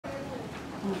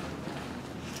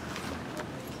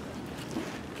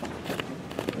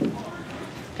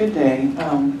Good day.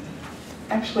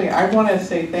 Actually, I want to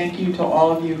say thank you to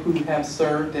all of you who have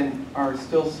served and are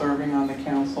still serving on the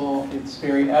council. It's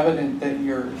very evident that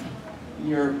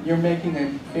you're making a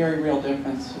very real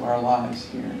difference to our lives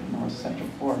here in North Central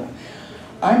Florida.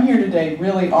 I'm here today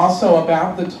really also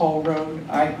about the toll road.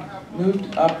 I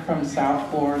moved up from South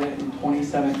Florida in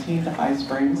 2017 to High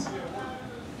Springs.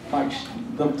 Like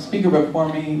the speaker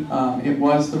before me, it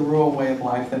was the rural way of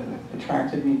life that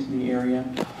attracted me to the area.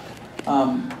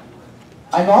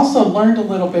 I've also learned a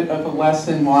little bit of a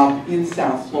lesson while in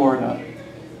South Florida.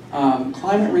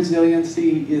 Climate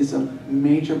resiliency is a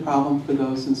major problem for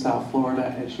those in South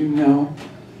Florida, as you know.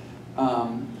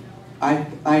 I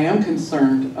am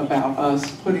concerned about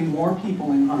us putting more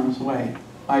people in harm's way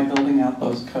by building out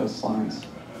those coastlines,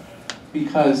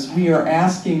 because we are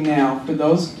asking now for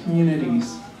those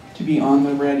communities to be on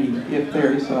the ready if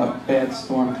there's a bad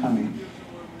storm coming.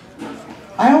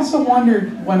 I also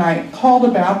wondered when I called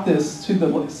about this to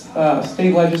the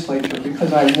state legislature,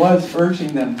 because I was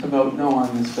urging them to vote no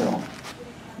on this bill,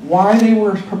 why they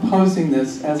were proposing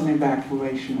this as an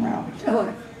evacuation route.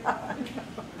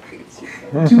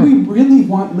 Do we really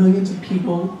want millions of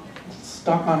people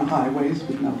stuck on highways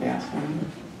with no gasoline?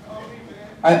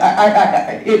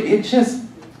 It just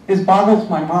boggles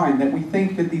my mind that we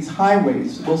think that these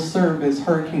highways will serve as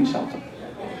hurricane shelter.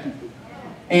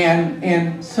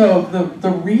 And so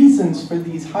the reasons for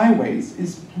these highways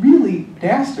is really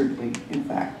dastardly, in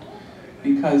fact,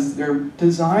 because they're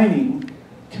designing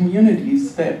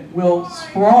communities that will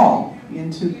sprawl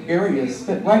into areas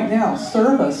that right now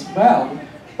serve us well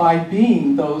by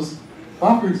being those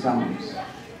buffer zones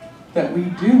that we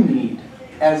do need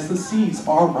as the seas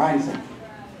are rising.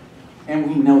 And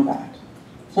we know that.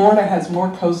 Florida has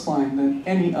more coastline than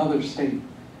any other state,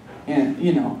 and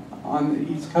on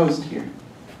the East Coast here.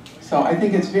 So I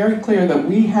think it's very clear that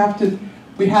we have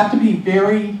to be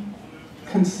very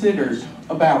considered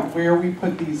about where we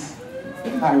put these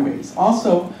highways.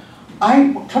 Also,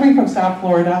 coming from South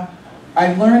Florida,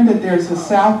 I learned that there's a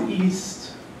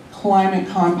Southeast Climate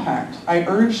Compact. I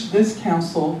urge this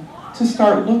council to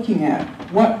start looking at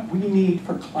what we need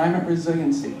for climate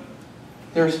resiliency.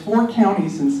 There's 4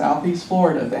 counties in Southeast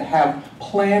Florida that have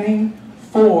planning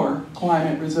for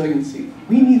climate resiliency.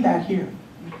 We need that here.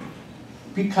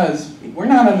 Because we're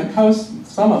not on the coast,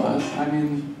 some of us, I'm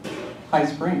in High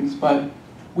Springs, but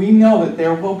we know that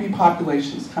there will be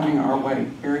populations coming our way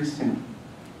very soon.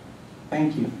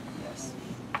 Thank you.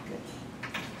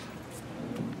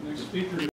 Next speaker.